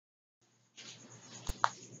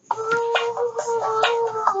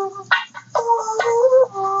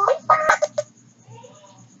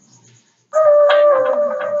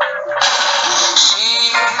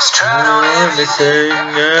anything,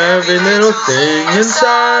 every little thing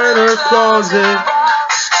inside her closet.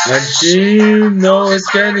 And she knows it's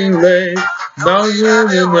getting late. Now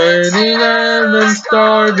you're waiting and I'm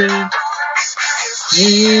starving.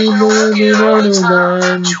 She moving on the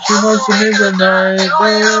line. She wants to make the night I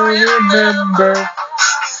remember.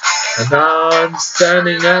 And I'm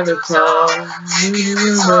standing at the top.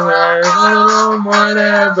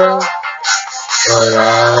 Whatever. But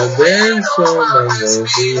I've been so much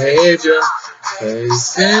behavior,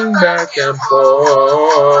 pacing back and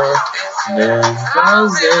forth. And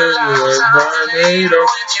thousand with my later,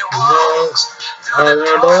 I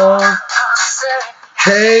don't know.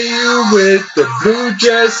 Hey, you with the blue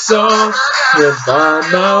dress on, you're on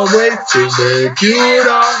my way to make it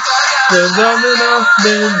off. There's nothing,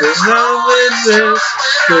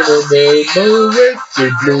 with the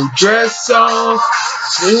blue dress on.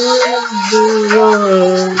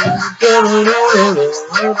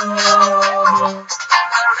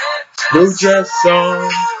 Blue dress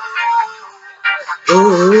on.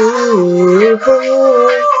 Ooh,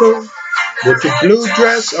 with the blue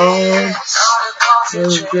dress on.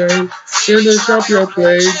 Okay, finish up your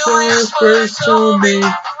plate, just first to me.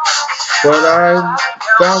 But I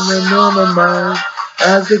found them on my mind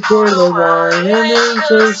as the toilet wine and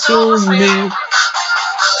consumed me.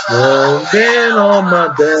 Been on my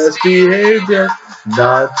best behavior,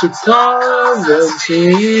 not to cause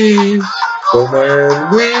tea. But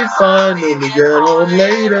when we finally get home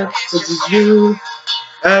later, it's just you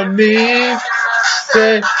and me.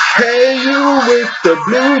 Say, hey, you with the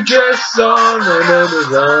blue dress on, and then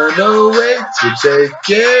there's no way to take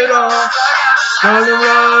it off. I'm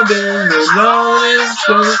loving and all in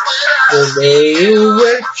shirt, and then you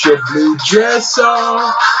with your blue dress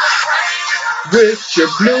on. With your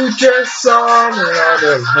blue dress on, and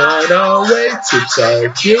I'm on no way to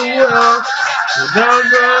take you off. And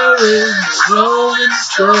I'm running and rolling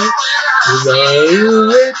straight, and then you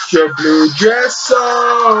with your blue dress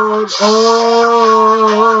on. Oh,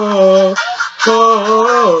 oh,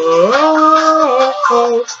 oh,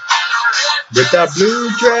 oh. With that blue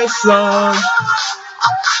dress on.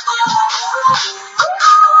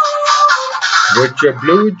 With your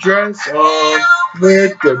blue dress on.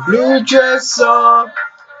 With the blue dress on.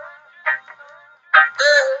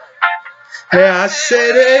 Hey, I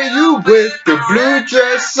said, hey, you with the blue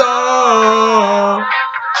dress on.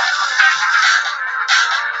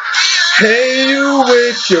 Hey, you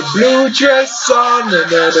with your blue dress on,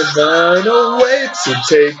 and then find a way to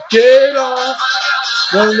take it off.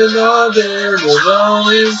 One another was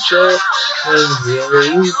always there, and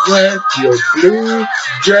you with your blue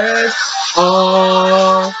dress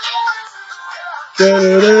on. With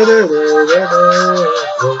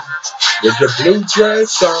your blue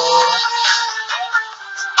dress on.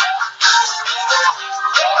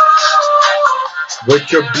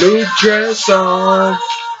 With your blue dress on.